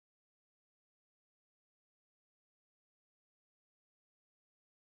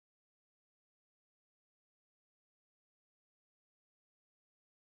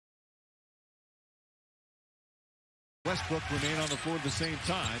Westbrook remain on the floor at the same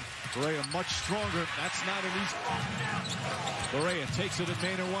time. Barea much stronger. That's not an easy. Barea takes it at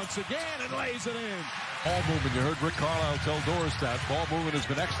Maynard once again and lays it in. Ball movement. You heard Rick Carlisle tell Doris that. Ball movement has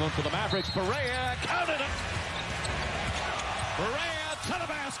been excellent for the Mavericks. Barea counted it. Barea to the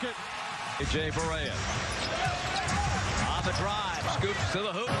basket. J. Barea. On the drive. Scoops to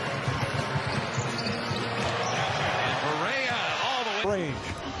the hoop. And Barea all the way. Range.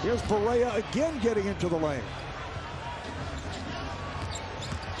 Here's Barea again getting into the lane.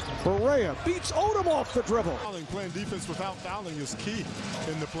 Barea beats Odom off the dribble. Playing defense without fouling is key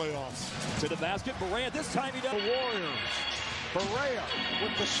in the playoffs. To the basket, Barea. This time he does. The Warriors. Barea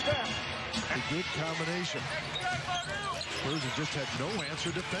with the step. A good combination. Spurs have just had no answer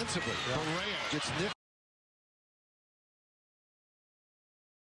defensively. Barea gets nipped.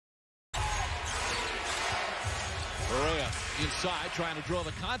 Barea inside trying to draw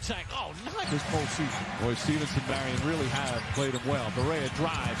the contact. Oh, not This postseason. Boy, Stevenson and Marion really have played him well. Barea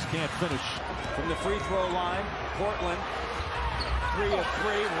drives, can't finish. From the free throw line, Portland. 3 of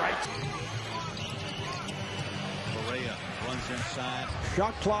 3, right. Barea runs inside.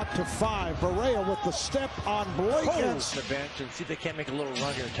 Shot clock to 5. Barea with the step on Blake. Holds the bench and see if they can't make a little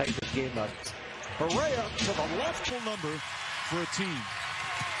run here and tighten this game up. Barea to the left. full number for a team.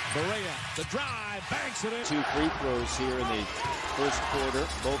 Barea, the drive, banks it in. 2 free throws here in the first quarter,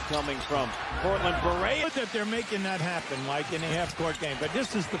 both coming from Portland. Barea. That they're making that happen, like in a half-court game. But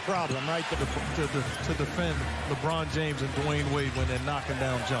this is the problem, right? To defend LeBron James and Dwayne Wade when they're knocking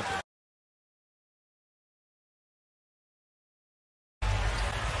down jumpers.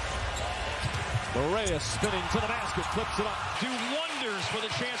 Barea spinning to the basket, flips it up. Do wonders for the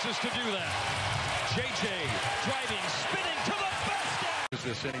chances to do that. JJ driving, spinning to the basket. Is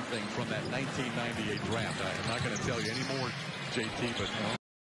this anything from that 1998 draft? I'm not going to tell you any more, JT, but no.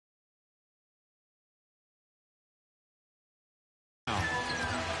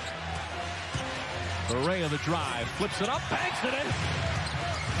 Barea the drive, flips it up, banks it in.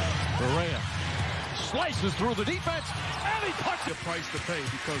 Barea slices through the defense, and he puts The price to pay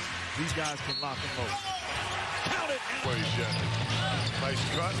because these guys can lock and load. count it. Nice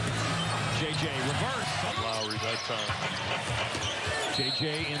cut. JJ reverse. Lowry that time.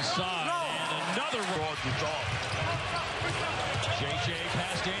 JJ inside, and another. Guard the dog. JJ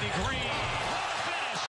past Danny Green.